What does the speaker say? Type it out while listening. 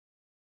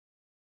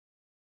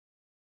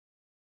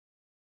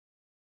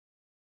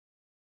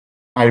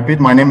I repeat,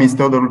 my name is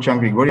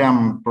Grigorie.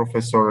 I'm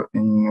professor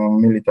in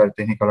Military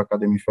Technical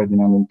Academy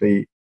Ferdinand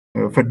I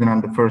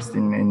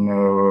in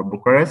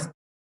Bucharest,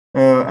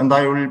 and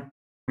I will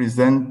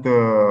present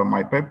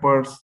my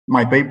paper,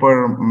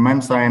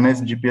 MEMS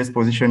INS GPS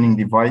positioning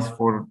device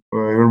for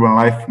urban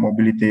life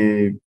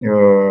mobility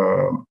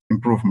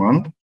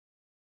improvement.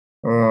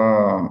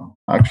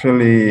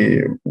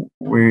 Actually,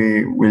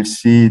 we will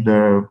see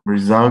the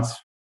results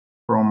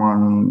from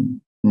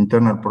an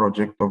internal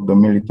project of the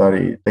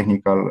Military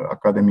Technical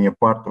Academy, a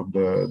part of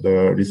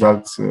the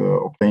results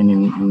obtained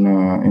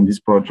in this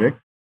project.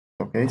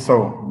 Okay,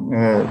 so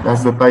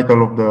that's the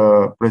title of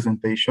the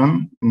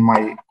presentation.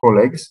 My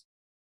colleagues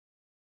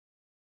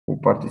who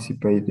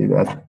participated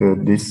at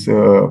this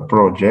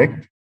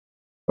project.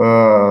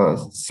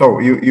 So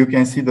you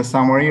can see the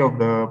summary of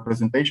the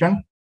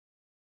presentation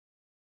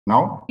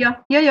now?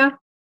 Yeah.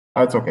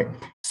 That's okay.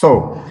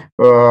 So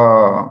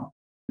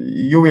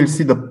you will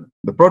see the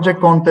project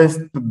context,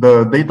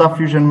 the data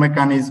fusion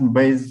mechanism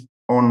based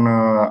on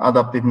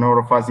adaptive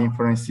neurophase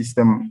inference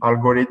system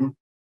algorithm.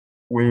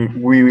 We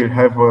will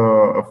have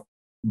a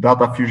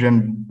data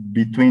fusion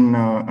between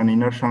an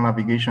inertial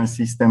navigation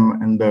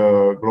system and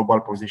the global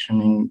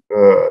positioning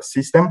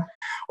system.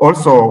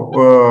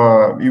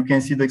 Also, you can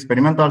see the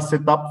experimental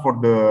setup for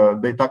the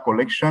data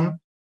collection,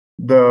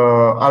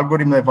 the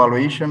algorithm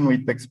evaluation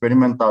with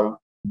experimental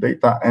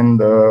data, and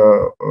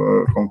the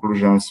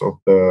conclusions of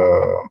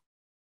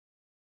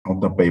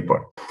the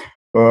paper.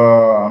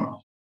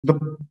 The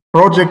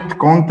project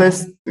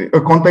context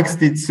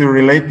it's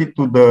related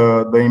to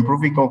the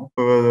improving of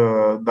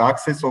the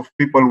access of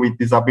people with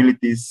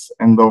disabilities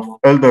and of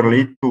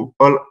elderly to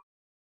all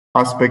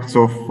aspects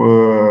of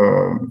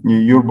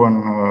urban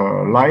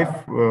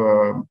life.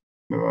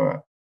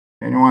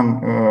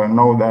 Anyone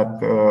know that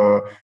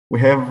we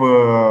have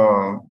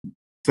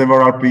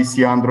several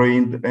PC,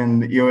 Android,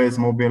 and iOS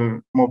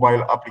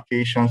mobile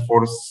applications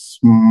for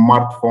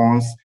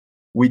smartphones,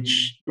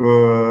 which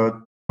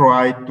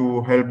try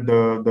to help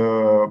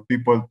the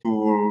people to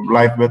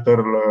live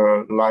better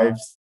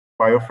lives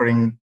by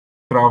offering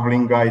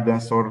traveling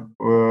guidance or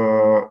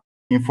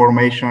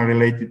information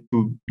related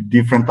to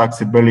different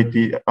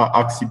accessibility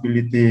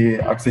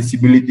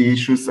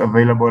issues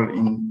available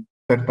in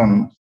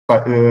certain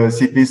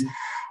cities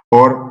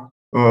or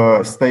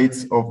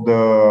states of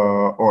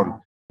the world.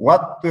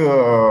 What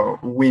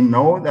we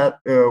know that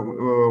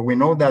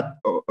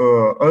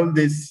all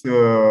these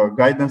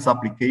guidance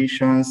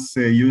applications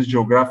use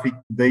geographic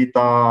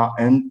data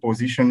and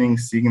positioning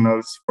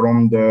signals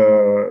from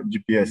the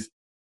GPS.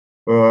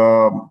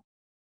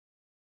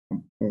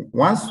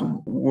 Once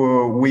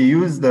we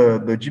use the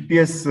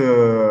GPS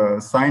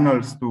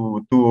signals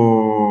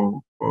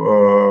to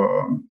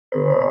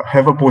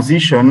have a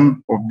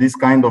position of this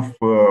kind of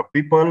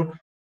people,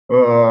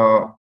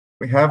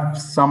 we have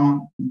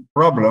some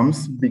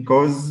problems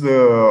because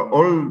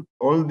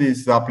all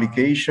these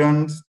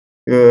applications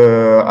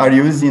are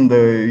used in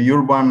the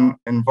urban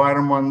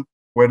environment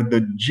where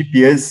the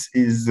GPS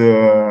is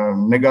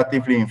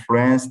negatively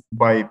influenced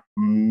by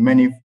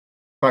many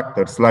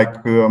factors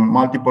like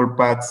multiple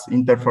paths,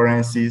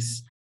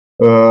 interferences,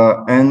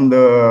 and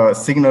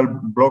signal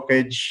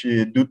blockage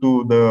due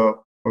to the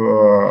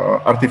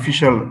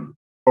artificial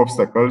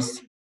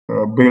obstacles,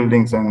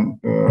 buildings, and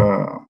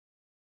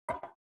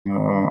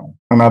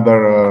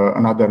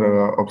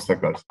another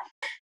obstacles.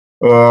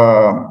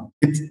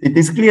 It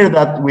is clear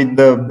that with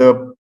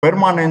the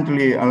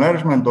permanently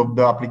enlargement of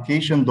the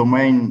application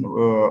domain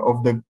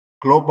of the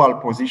global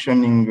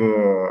positioning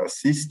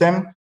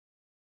system,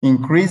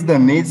 increase the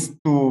needs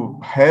to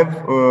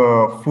have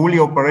fully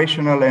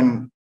operational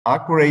and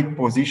accurate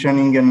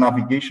positioning and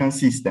navigation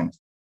systems.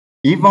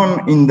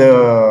 Even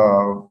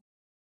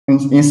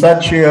in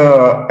such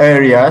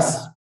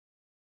areas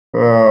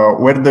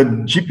where the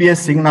GPS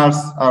signals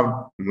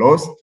are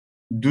lost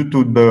due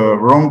to the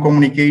wrong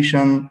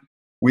communication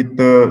with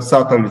the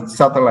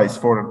satellites,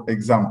 for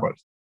example.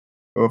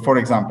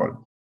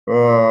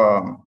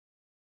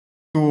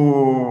 To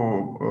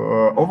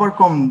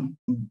overcome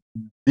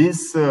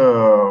these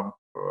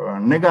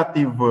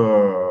negative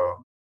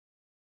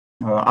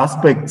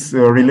aspects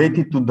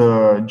related to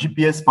the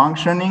GPS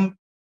functioning,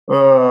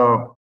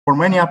 for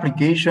many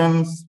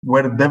applications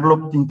were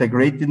developed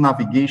integrated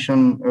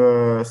navigation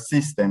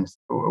systems,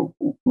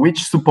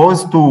 which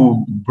supposed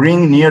to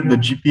bring near the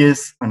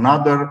GPS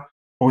another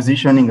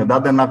positioning,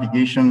 another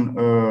navigation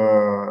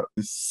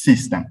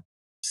system.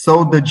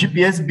 So the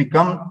GPS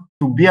become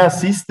to be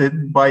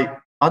assisted by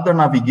other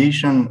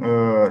navigation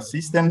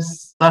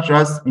systems, such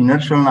as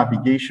inertial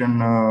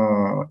navigation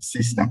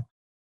system.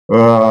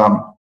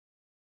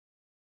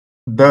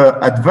 The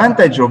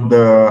advantage of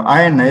the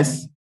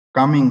INS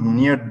coming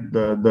near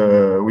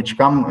which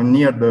come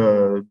near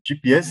the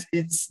GPS,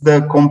 it's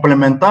the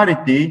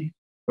complementarity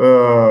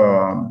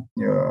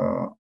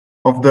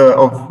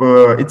of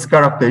its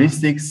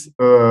characteristics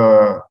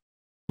to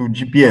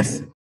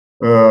GPS.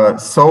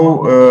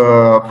 So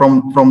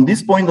from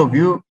this point of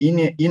view,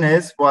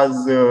 INS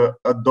was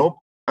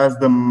adopted as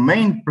the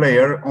main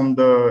player on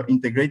the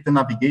integrated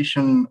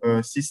navigation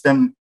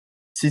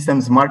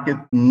systems market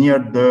near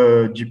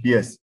the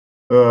GPS.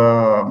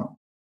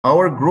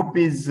 Our group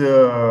is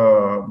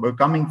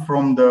coming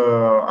from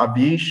the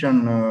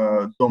aviation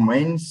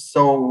domain,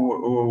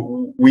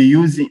 so we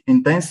use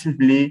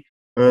intensively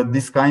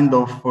this kind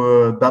of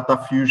data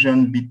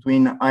fusion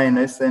between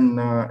INS and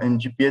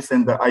GPS,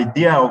 and the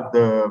idea of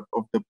the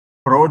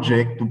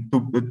project,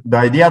 the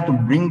idea to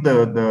bring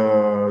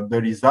the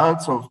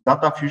results of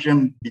data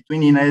fusion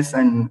between INS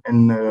and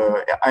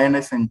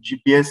INS and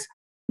GPS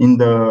in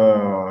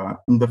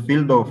the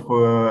field of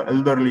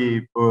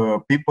elderly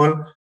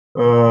people,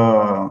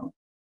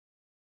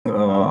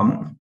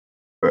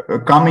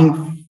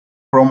 coming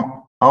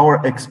from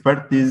our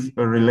expertise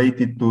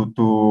related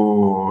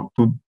to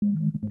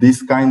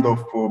this kind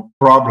of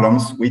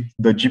problems with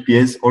the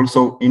GPS,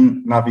 also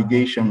in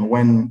navigation.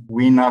 When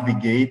we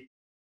navigate,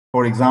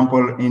 for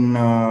example, in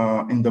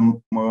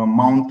the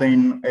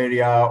mountain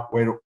area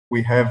where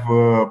we have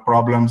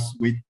problems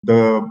with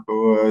the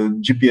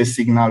GPS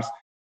signals,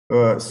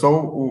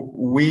 so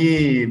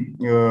we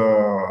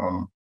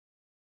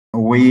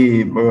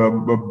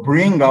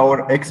bring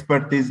our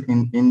expertise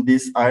in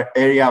this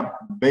area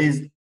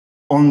based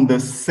on the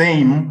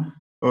same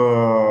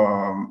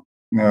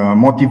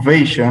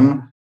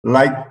motivation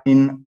like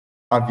in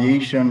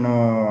aviation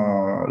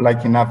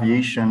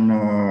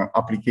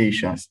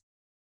applications.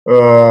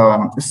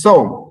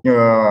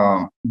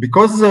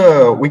 Because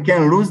we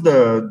can lose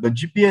the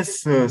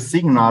GPS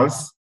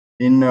signals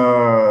in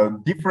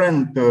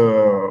different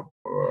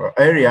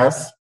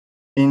areas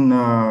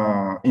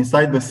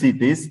inside the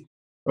cities,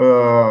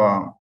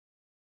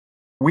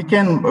 we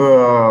can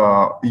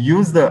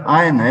use the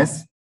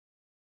INS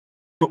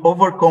to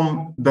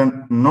overcome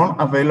the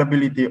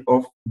non-availability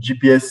of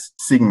GPS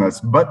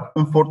signals. But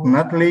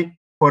unfortunately,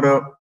 for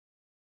a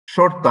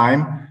short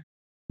time,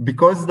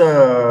 because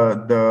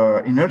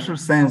the inertial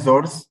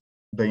sensors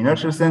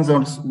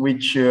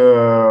which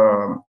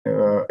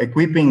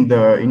equipping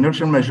the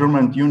inertial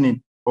measurement unit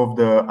of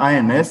the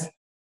INS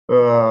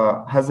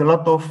has a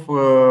lot of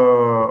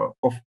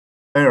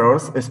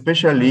errors,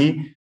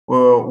 especially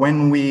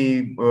when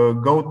we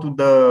go to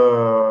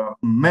the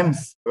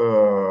MEMS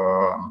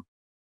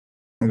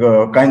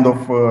kind of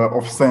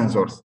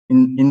sensors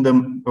in the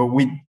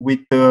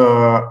with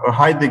a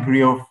high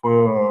degree of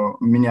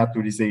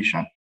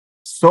miniaturization.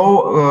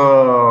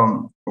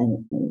 So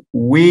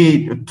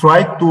we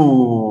try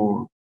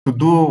to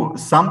do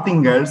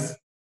something else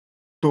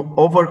to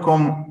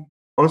overcome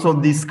also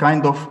this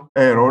kind of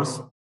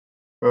errors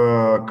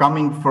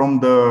coming from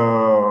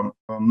the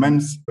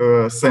MEMS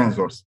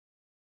sensors.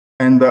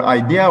 And the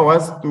idea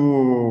was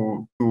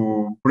to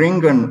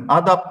bring an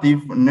adaptive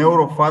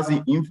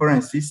neurofuzzy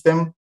inference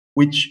system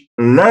which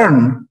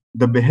learn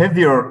the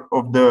behavior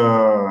of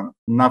the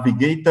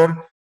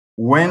navigator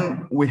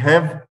when we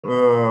have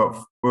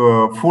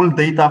full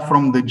data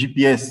from the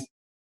GPS,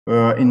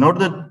 in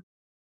order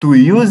to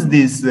use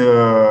this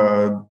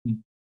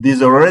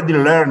already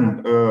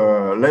learned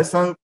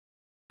lesson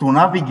to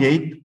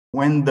navigate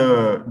when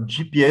the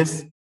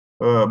GPS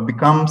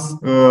becomes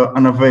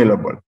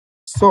unavailable.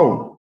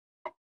 So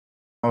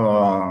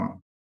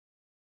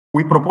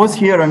we propose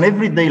here an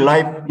everyday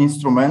life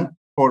instrument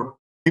for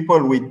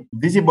people with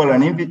visible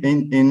and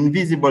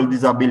invisible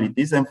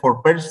disabilities and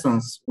for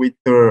persons with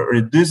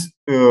reduced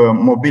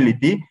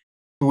mobility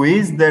to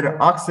ease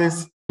their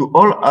access to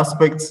all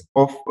aspects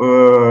of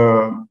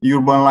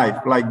urban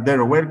life, like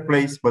their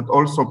workplace, but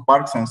also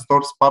parks and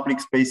stores, public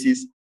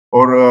spaces,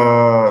 or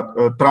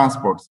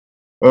transports.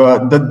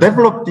 The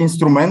developed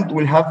instrument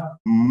will have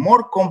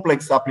more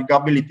complex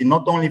applicability,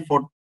 not only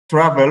for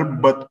travel,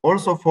 but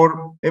also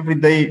for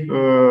everyday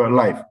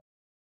life.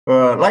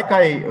 As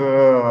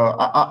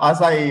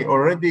I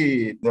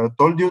already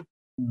told you,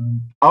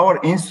 our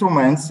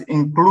instruments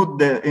include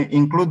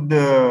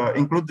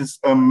this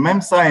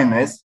MEMS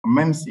INS,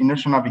 MEMS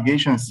inertial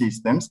navigation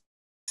system,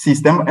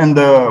 and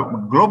the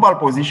global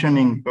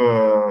positioning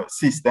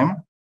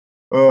system,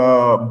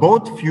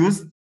 both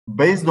fused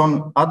based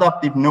on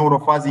adaptive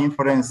neurofuzzy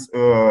inference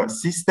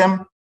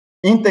system,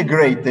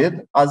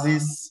 integrated as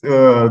is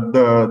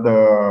the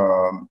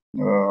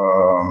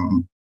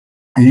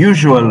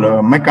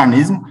usual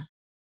mechanism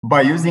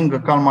by using a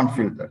Kalman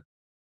filter.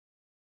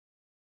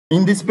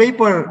 In this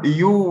paper,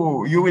 you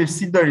will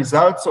see the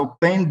results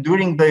obtained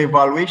during the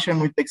evaluation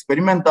with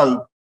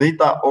experimental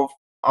data of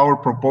our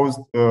proposed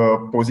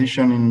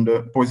positioning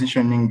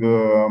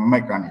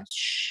mechanism.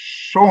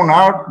 Shown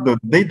are the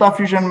data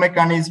fusion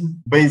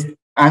mechanism based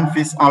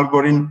ANFIS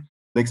algorithm,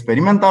 the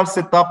experimental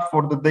setup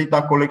for the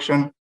data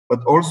collection,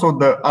 but also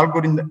the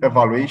algorithm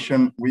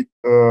evaluation with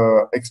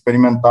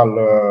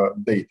experimental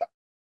data.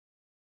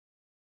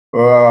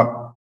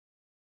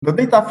 The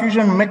data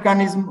fusion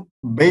mechanism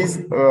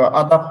based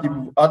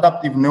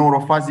adaptive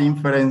neurofuzzy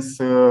inference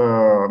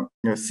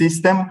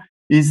system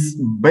is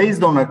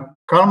based on a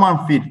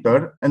Kalman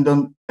filter, and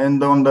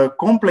on the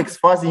complex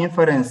fuzzy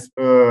inference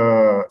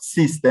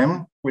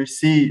system, we'll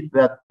see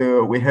that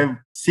we have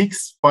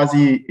 6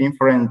 fuzzy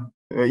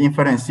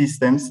inference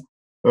systems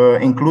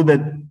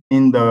included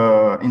in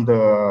the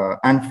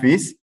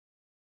ANFIS.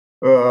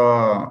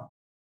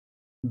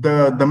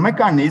 The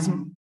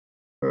mechanism,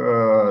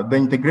 the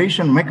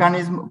integration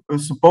mechanism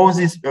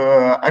supposes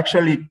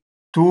actually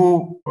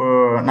two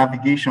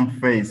navigation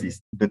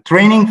phases: the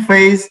training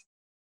phase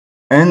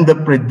and the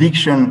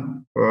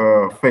prediction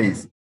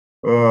phase.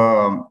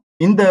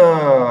 In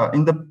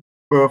the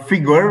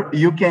figure,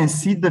 you can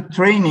see the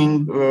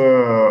training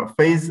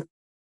phase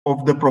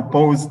of the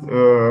proposed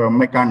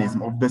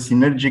mechanism of the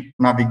synergic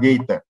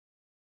navigator.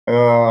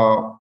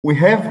 We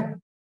have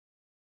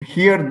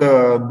here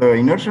the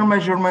inertial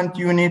measurement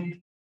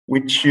unit,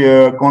 which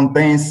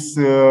contains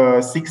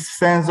 6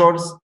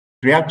 sensors,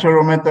 3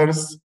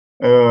 accelerometers,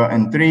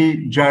 and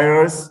 3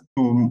 gyros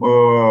to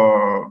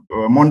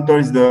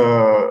monitor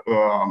the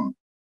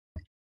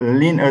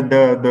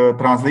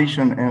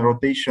translation and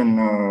rotation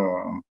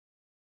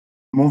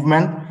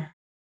movement.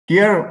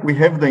 Here we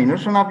have the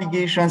inertial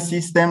navigation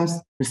system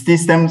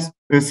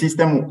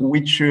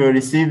which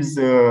receives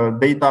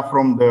data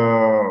from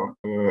the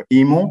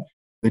EMU,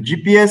 the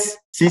GPS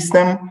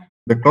system,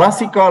 the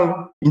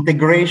classical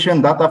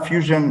integration data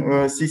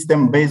fusion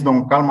system based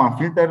on Kalman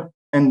filter,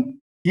 and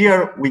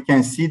here we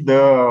can see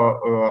the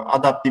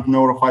adaptive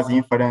neurophase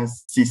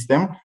inference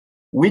system,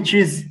 which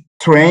is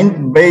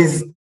trained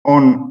based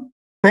on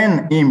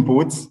 10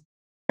 inputs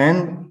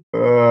and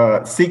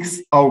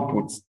 6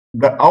 outputs.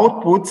 The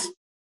outputs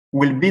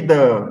will be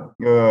the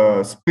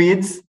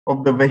speeds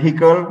of the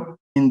vehicle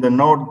in the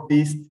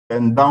northeast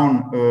and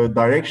down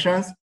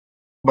directions,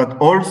 but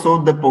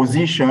also the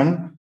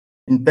position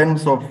in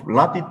terms of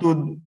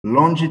latitude,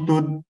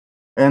 longitude,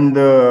 and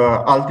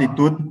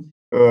altitude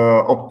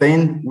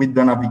obtained with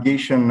the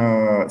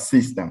navigation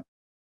system.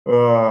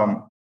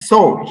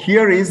 So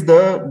here is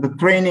the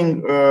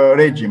training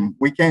regime.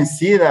 We can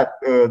see that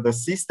the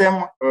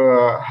system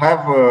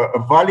have a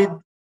valid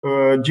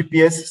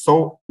GPS,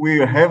 so we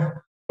have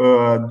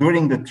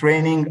during the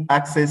training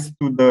access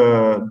to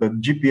the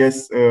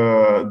GPS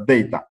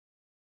data.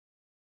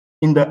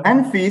 In the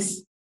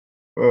ANFIS,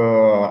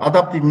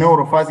 adaptive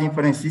neurophase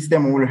inference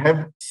system will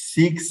have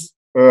 6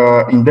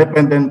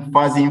 independent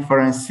phase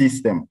inference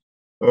system,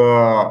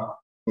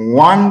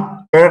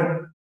 1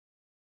 per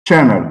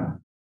channel,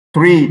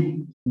 3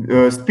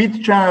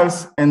 speed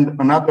channels, and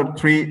another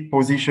 3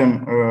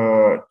 position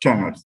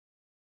channels.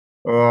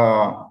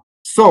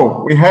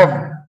 So we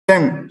have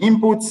 10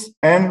 inputs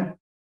and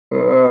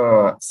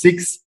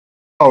 6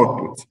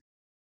 outputs.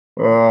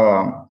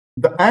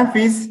 The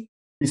ANFIS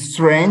is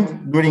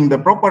trained during the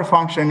proper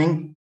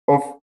functioning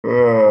of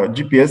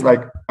GPS,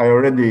 like I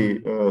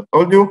already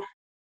told you,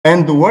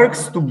 and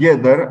works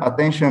together,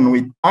 attention,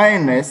 with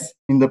INS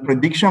in the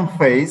prediction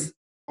phase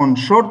on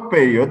short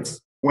periods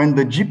when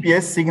the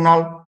GPS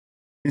signal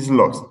is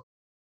lost.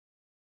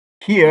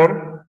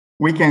 Here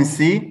we can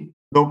see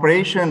the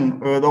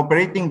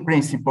operating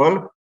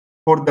principle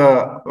for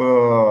the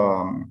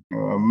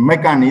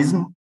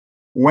mechanism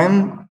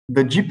when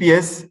the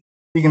GPS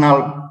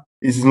signal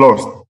is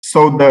lost.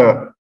 So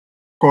the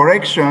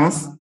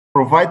corrections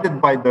provided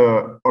by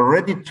the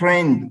already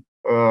trained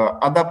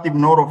adaptive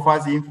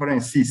neurophase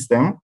inference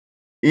system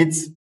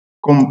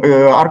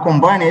are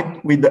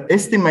combined with the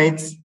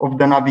estimates of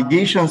the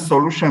navigation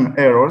solution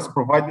errors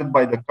provided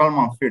by the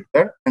Kalman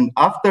filter, and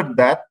after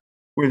that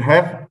we'll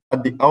have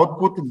at the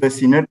output the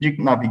synergic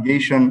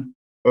navigation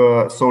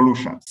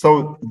solution.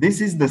 So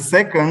this is the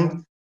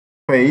second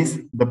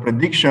phase, the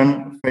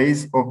prediction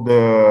phase of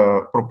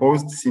the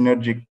proposed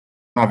synergic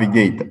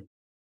navigator.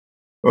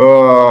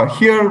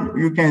 Here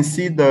you can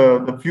see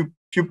the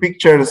few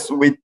pictures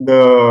with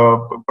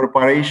the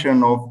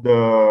preparation of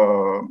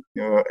the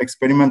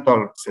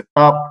experimental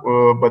setup,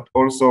 but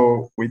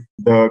also with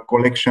the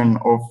collection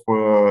of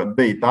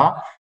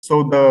data.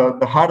 So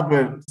the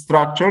hardware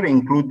structure,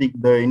 including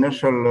the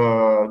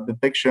inertial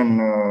detection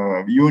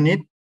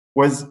unit,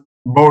 was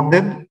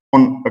boarded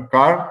on a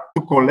car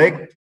to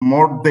collect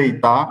more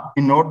data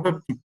in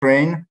order to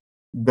train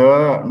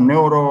the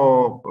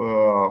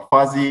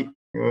neurophase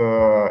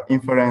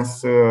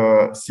inference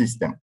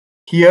system.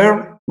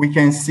 Here we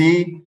can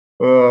see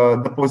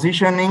the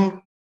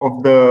positioning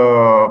of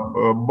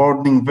the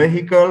boarding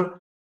vehicle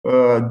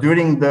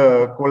during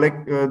the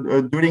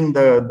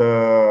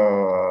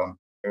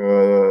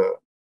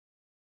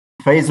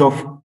phase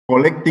of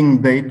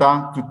collecting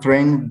data to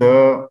train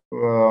the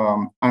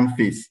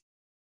ANFIS.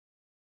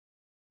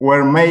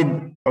 Were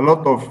made a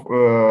lot of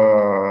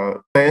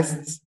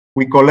tests.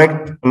 We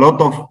collect a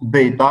lot of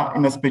data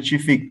in a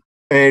specific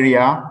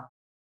area.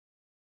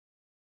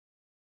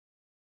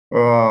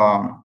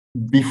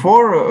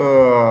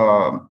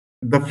 Before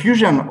the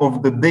fusion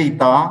of the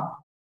data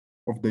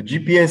of the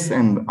GPS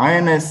and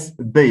INS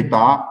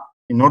data,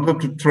 in order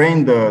to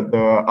train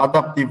the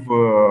adaptive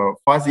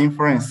phase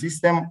inference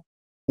system,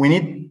 we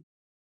need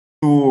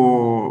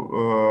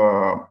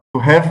to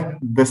have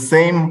the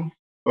same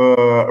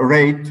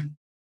rate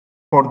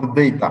for the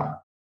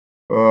data.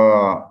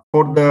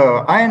 For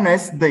the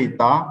INS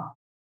data,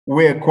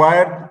 we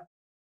acquired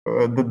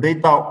the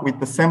data with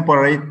the sample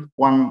rate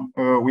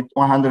with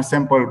 100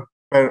 samples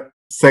per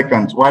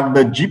second, while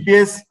the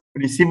GPS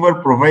receiver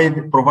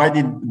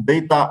provided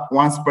data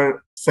once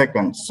per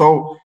second.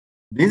 So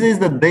this is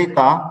the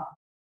data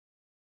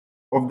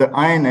of the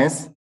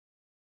INS.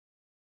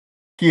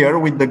 Here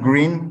with the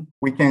green,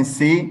 we can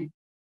see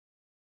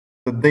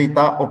the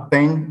data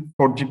obtained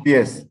for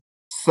GPS.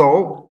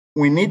 So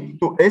we need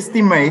to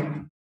estimate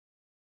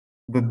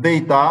the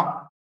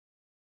data,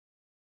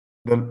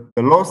 the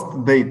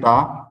lost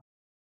data,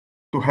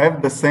 to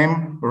have the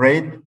same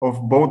rate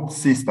of both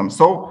systems.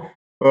 So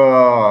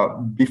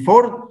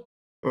before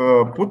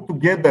put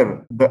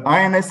together the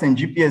INS and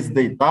GPS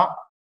data,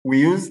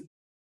 we use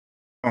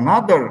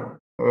another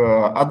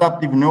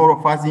adaptive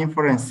neurophase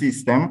inference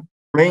system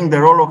playing the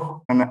role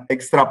of an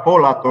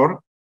extrapolator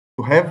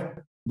to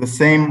have the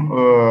same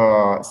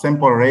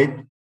sample rate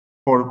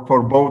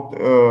for both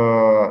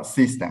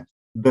systems.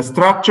 The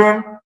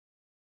structure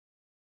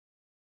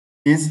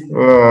is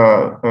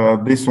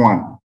this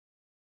one.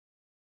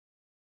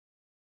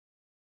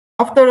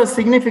 After a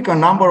significant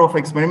number of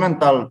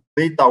experimental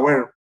data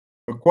were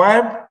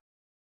acquired,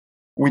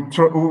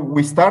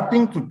 we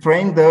starting to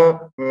train the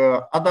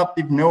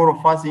adaptive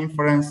neurophase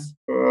inference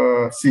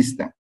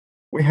system.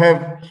 We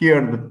have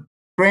here the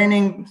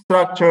training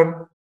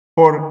structure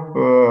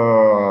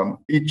for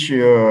each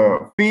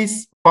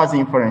phase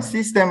inference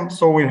system.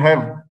 So we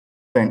have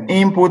 10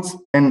 inputs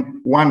and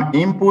one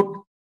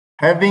input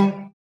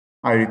having,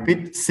 I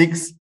repeat,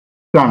 6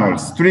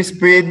 channels, 3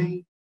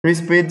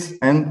 speeds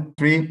and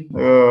 3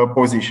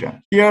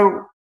 position.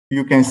 Here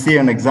you can see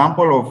an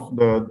example of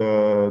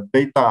the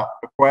data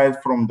acquired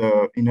from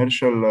the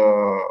inertial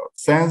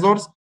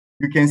sensors.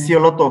 You can see a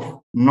lot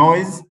of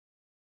noise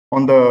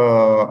on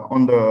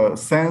the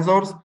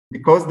sensors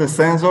because the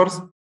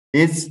sensors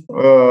is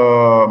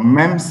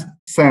MEMS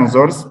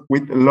sensors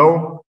with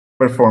low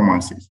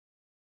performances.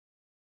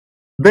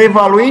 The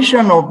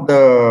evaluation of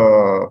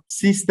the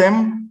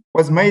system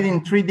was made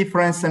in 3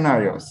 different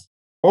scenarios.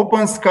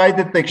 Open sky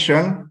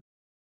detection,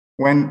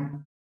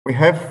 when we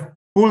have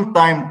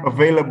full-time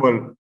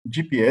available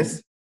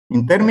GPS,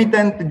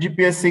 intermittent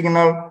GPS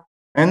signal,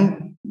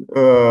 and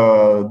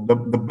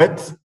the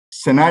bad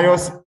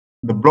scenarios,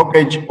 the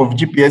blockage of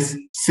GPS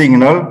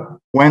signal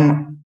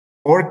when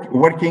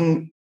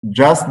working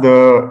just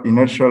the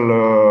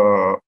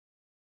inertial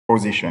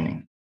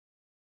positioning.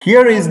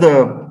 Here is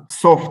the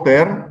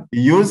software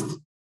used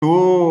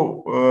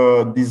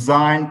to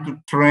design, to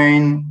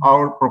train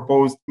our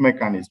proposed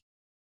mechanism.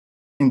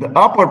 In the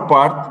upper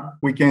part,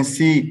 we can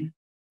see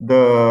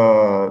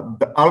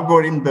the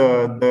algorithm,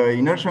 the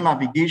inertial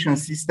navigation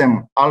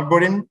system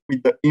algorithm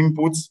with the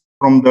inputs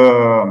from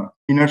the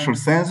inertial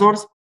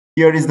sensors.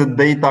 Here is the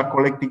data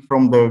collected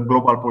from the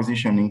global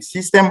positioning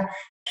system.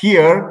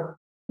 Here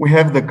we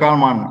have the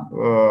Kalman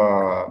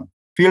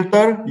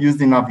filter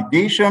used in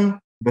navigation,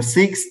 the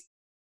 6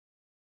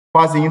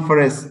 phase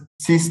inference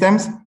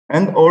systems,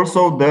 and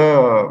also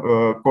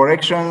the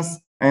corrections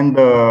and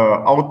the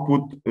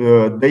output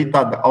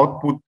data,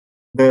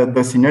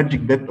 the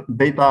synergic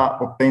data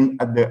obtained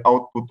at the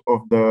output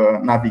of the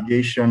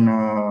navigation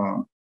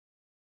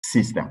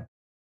system.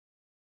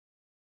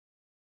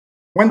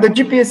 When the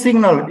GPS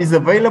signal is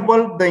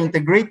available, the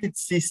integrated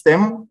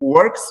system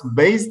works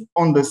based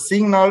on the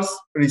signals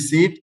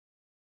received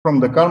from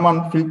the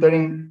Kalman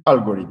filtering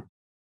algorithm.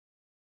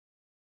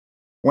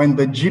 When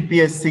the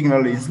GPS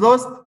signal is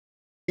lost,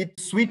 it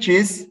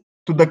switches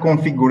to the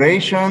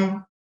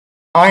configuration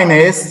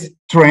INS,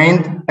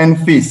 trained, and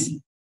phase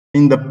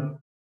in the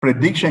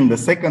prediction, the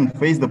second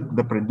phase,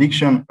 the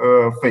prediction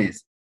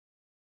phase.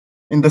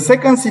 In the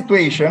second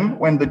situation,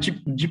 when the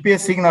GPS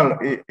signal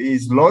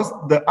is lost,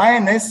 the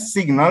INS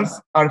signals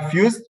are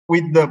fused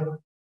with the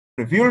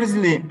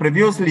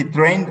previously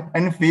trained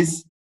and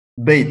phase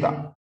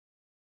data.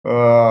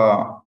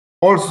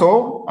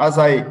 Also, as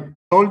I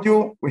told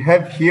you, we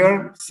have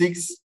here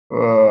 6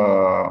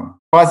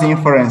 phase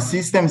inference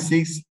systems,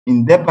 6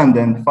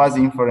 independent phase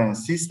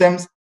inference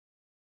systems,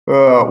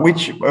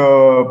 which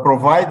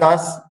provide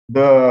us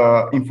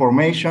the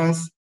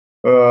informations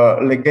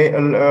related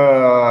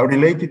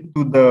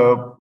to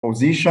the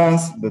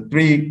positions, the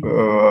 3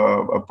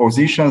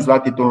 positions,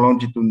 latitude,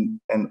 longitude,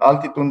 and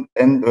altitude,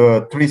 and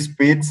 3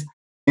 speeds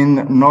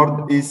in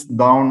northeast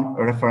down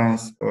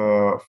reference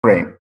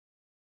frame.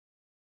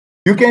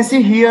 You can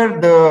see here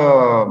the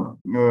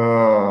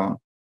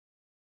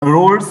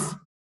rules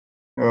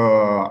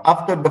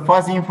after the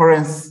phase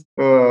inference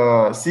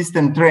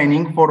system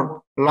training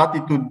for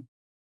latitude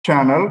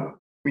channel.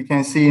 We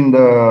can see in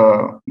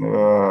the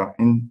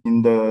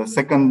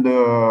second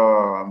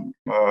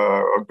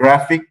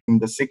graphic, in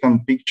the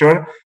second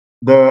picture,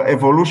 the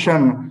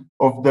evolution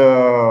of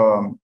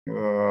the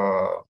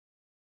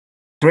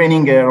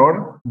training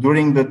error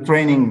during the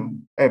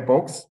training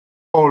epochs.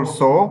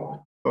 Also,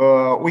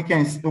 we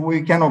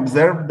can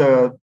observe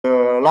the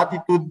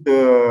latitude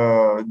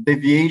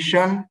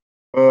deviation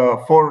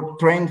for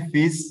trained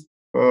phase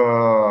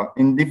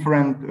in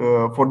different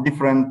for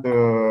different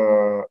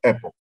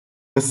epochs.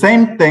 The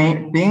same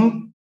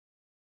thing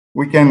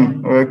we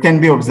can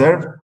be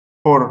observed.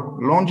 For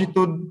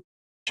longitude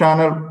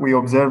channel, we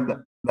observed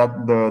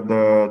that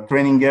the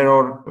training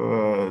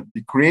error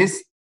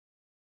decreased,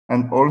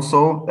 and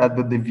also that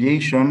the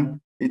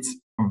deviation, it's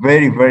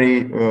very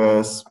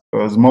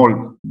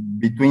small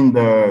between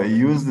the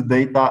used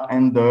data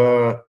and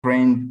the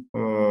trained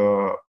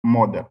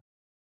model.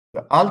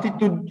 The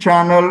altitude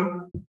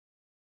channel,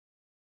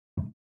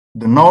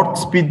 the north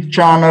speed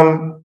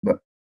channel, the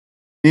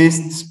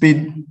east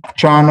speed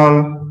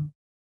channel,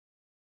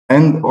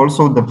 and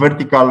also the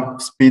vertical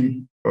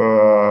speed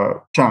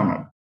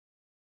channel.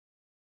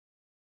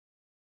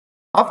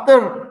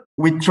 After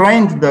we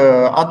trained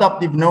the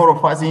adaptive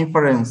neurophase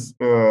inference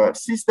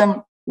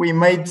system, we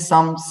made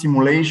some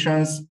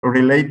simulations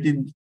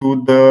related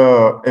to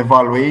the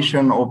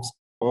evaluation of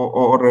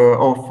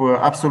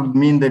absolute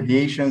mean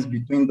deviations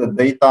between the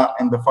data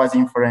and the phase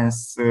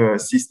inference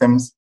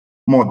systems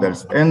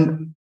models.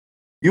 And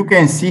you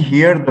can see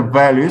here the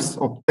values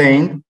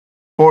obtained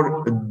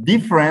for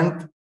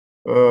different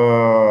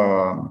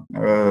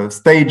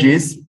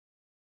stages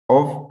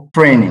of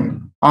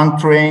training: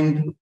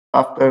 untrained,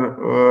 after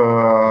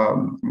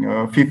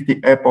 50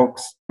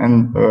 epochs,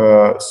 and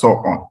so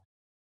on.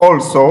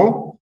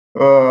 Also,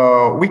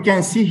 we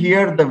can see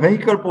here the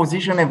vehicle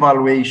position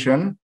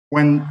evaluation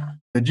when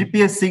the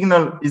GPS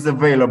signal is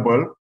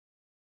available.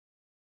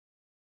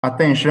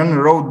 Attention,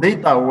 raw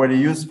data were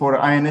used for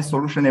INS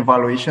solution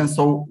evaluation,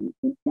 so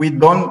we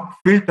don't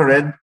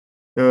filter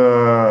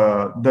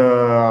the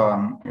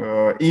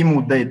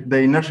IMU data, the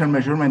inertial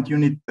measurement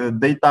unit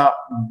data,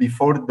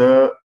 before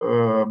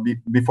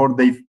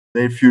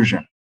their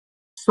fusion.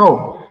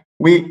 So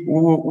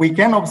we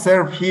can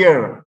observe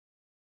here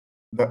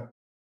the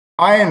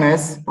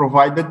INS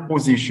provided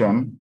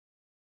position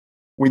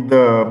with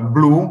the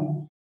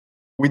blue,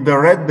 with the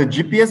red the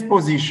GPS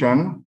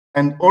position,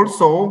 and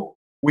also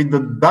with the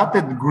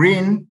dotted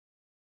green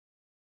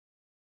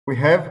we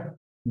have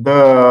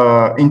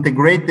the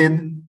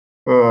integrated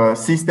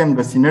system,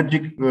 the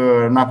synergic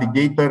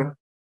navigator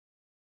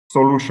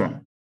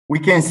solution. We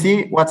can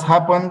see what's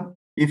happened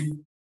if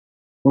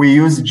we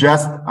use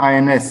just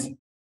INS.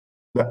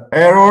 The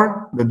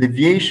error, the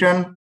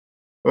deviation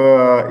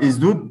is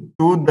due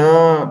to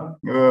the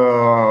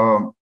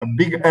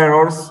big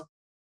errors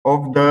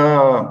of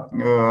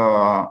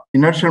the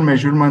inertial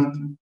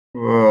measurement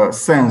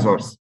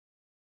sensors.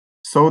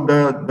 So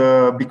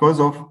because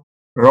of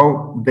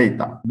raw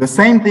data. The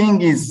same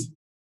thing is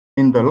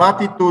in the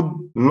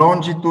latitude,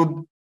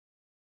 longitude,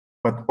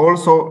 but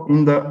also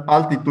in the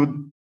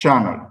altitude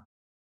channel.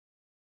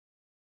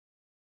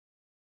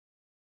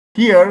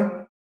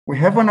 Here we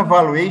have an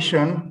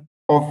evaluation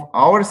of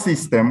our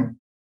system.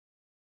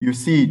 You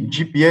see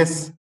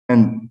GPS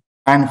and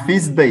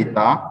ANFIS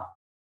data,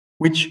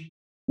 which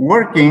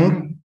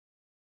working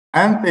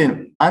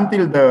until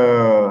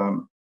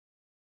the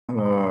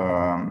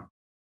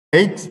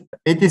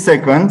 80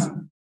 seconds.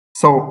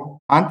 So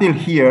until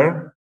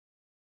here,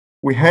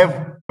 we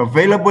have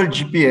available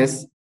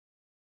GPS,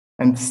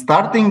 and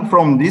starting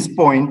from this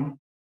point,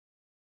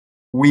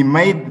 we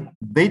made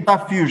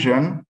data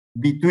fusion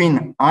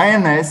between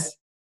INS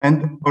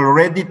and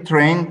already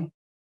trained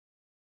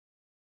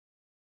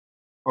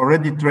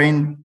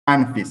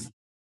ANFIS.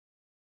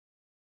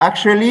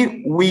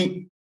 Actually,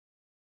 we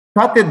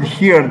cutted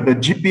here the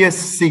GPS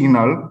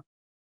signal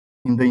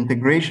in the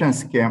integration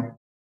scheme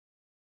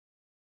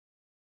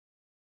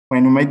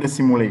when we made the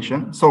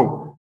simulation.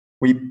 So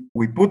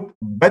we put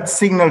bad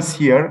signals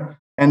here,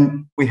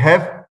 and we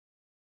have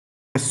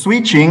a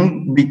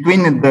switching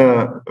between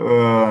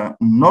the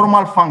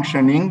normal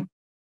functioning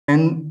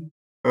and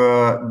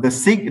the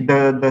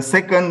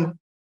second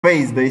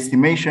phase, the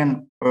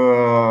estimation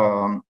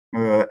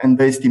and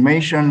the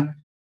estimation,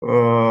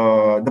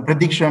 the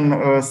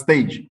prediction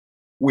stage.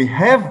 We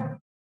have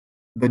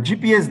the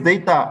GPS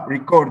data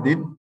recorded,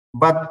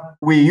 but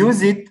we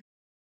use it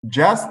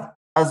just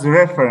as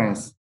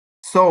reference.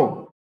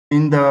 So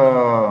in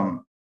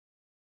the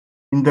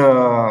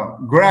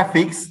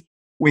graphics,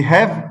 we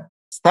have,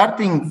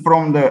 starting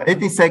from the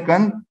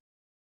 80-second,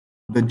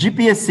 the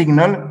GPS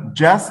signal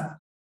just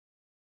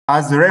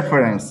as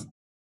reference.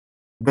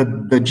 The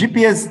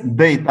GPS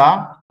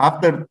data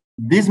after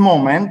this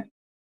moment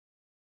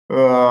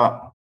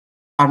are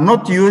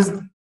not used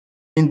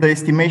in the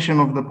estimation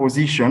of the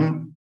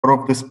position or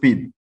of the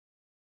speed.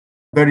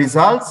 The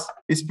results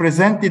is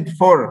presented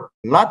for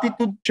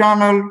latitude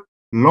channel,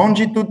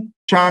 longitude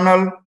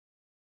channel,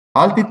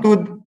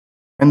 altitude,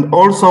 and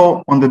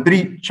also on the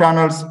 3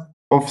 channels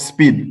of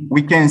speed.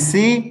 We can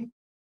see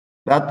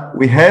that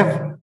we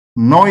have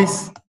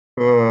noise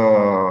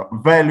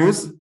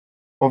values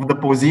of the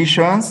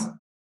positions,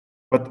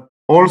 but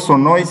also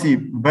noisy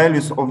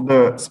values of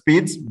the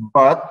speeds,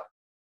 but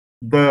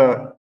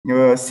the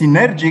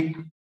synergic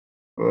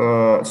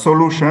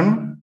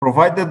solution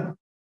provided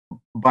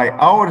by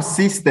our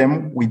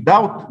system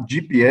without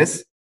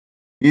GPS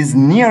is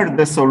near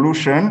the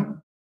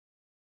solution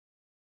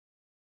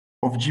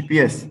of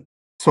GPS.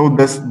 So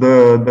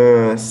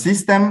the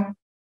system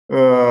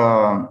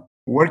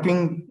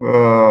working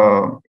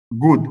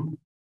good.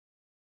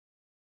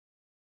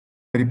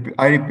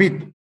 I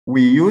repeat,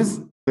 we use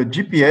the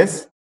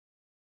GPS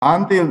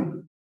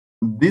until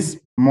this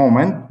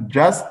moment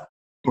just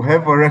to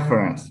have a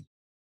reference.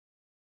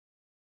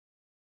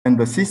 And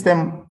the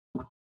system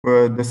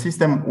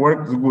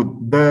works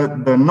good.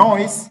 The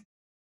noise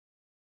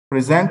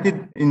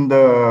presented in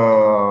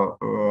the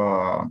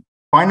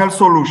final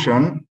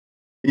solution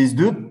is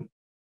due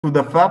to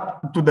the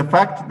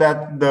fact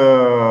that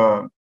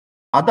the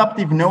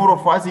adaptive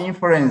neurofuzzy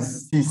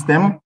inference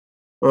system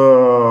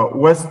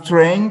was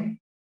trained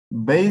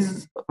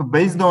based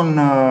on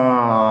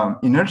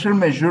inertial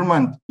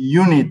measurement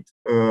unit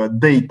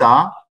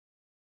data,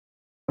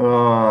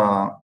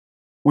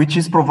 which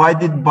is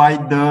provided by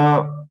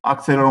the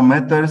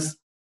accelerometers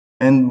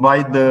and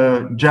by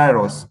the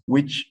gyros,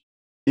 which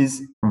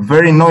is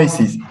very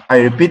noisy.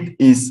 I repeat,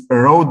 is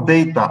raw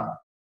data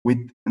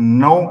with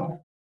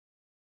no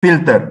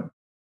filter.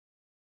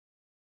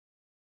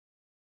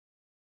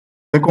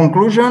 The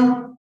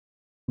conclusions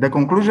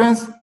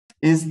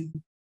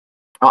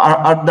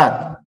are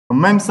that a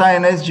MEMS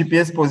INS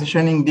GPS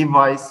positioning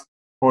device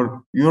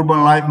for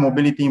urban life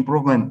mobility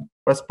improvement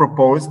was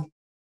proposed.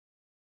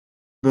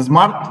 The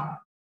smart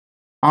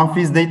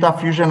AMFIS data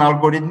fusion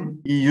algorithm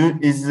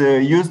is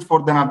used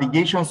for the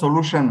navigation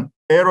solution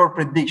error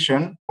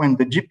prediction when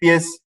the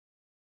GPS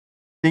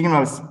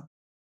signals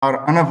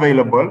are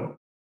unavailable.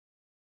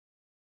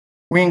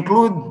 We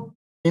include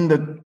in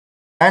the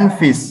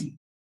AMFIS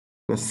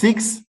the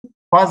six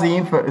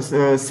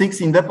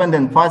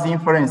independent fuzzy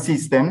inference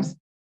systems,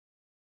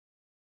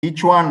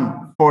 each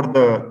one for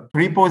the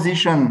 3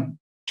 position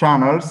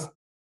channels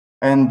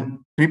and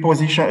 3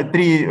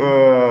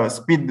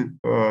 speed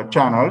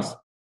channels.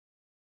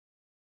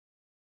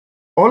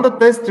 All the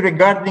tests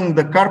regarding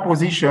the car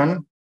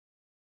position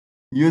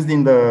used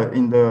in the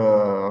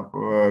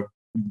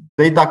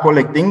data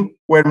collecting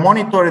were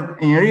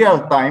monitored in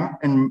real time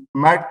and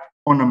marked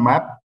on a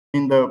map.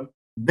 In the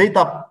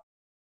data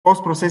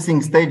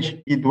post-processing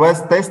stage, it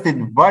was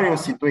tested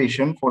various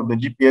situations for the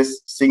GPS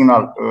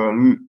signal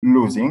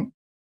losing.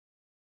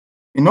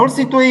 In all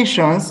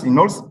situations, in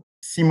all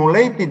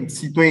simulated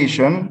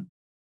situations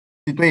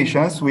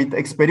with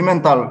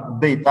experimental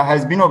data,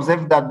 has been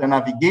observed that the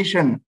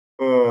navigation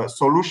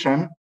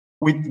solution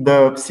with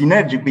the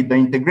synergy with the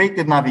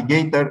integrated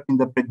navigator in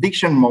the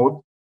prediction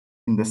mode,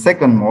 in the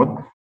second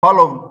mode,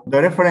 followed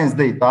the reference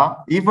data,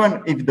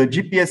 even if the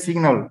GPS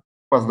signal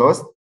was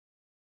lost.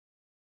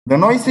 The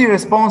noisy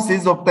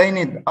responses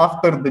obtained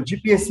after the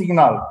GPS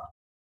signal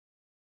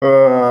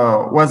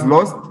was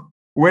lost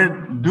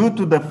were due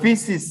to the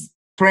physics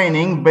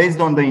training based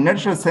on the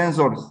inertial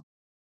sensors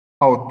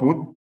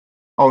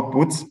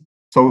outputs,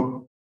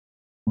 so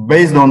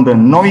based on the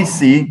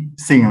noisy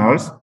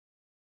signals.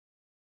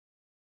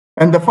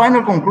 And the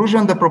final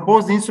conclusion, the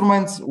proposed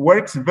instruments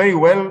works very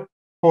well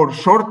for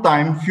short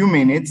time, few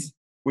minutes,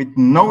 with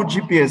no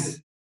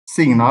GPS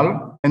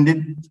signal, and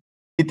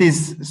it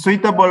is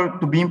suitable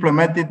to be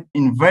implemented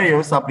in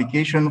various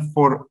applications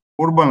for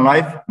urban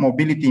life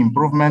mobility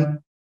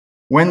improvement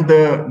when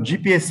the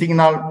GPS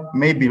signal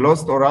may be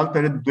lost or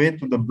altered due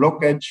to the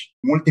blockage,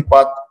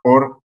 multipath,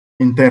 or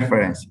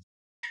interference.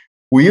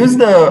 We use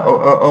the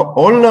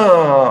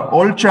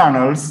all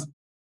channels,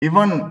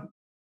 even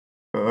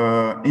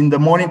in the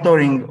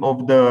monitoring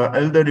of the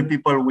elderly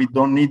people. We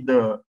don't need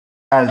the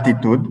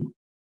altitude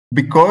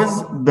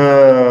because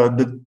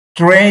the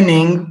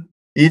training,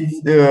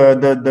 it's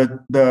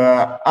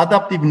the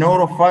adaptive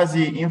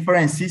neurofuzzy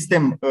inference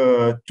system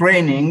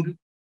training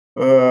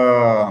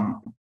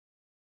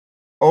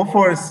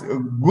offers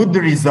good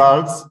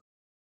results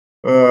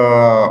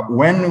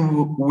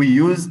when we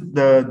use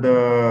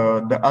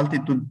the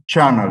altitude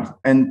channels,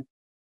 and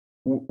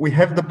we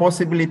have the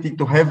possibility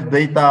to have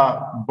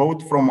data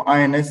both from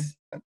INS,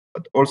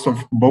 but also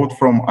both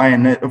from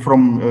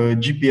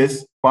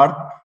GPS part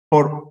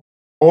for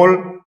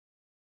all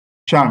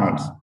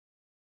channels.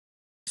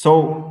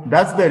 So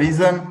that's the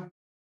reason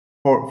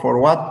for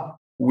what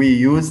we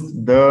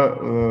used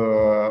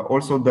the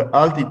also the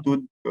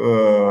altitude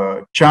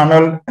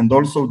channel and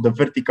also the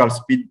vertical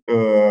speed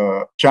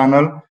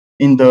channel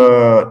in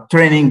the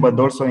training, but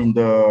also in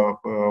the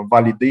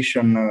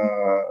validation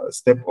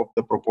step of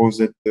the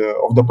proposed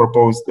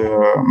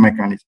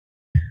mechanism.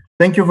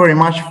 Thank you very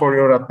much for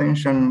your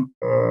attention.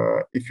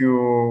 If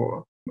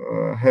you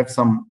have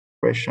some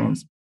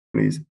questions,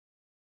 please.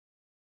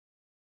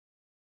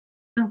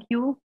 Thank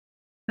you.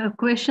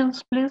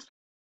 Questions, please?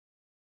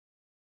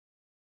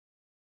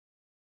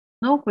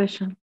 No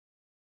question.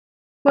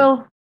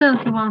 Well,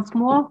 thank you once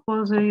more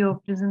for your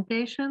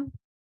presentation.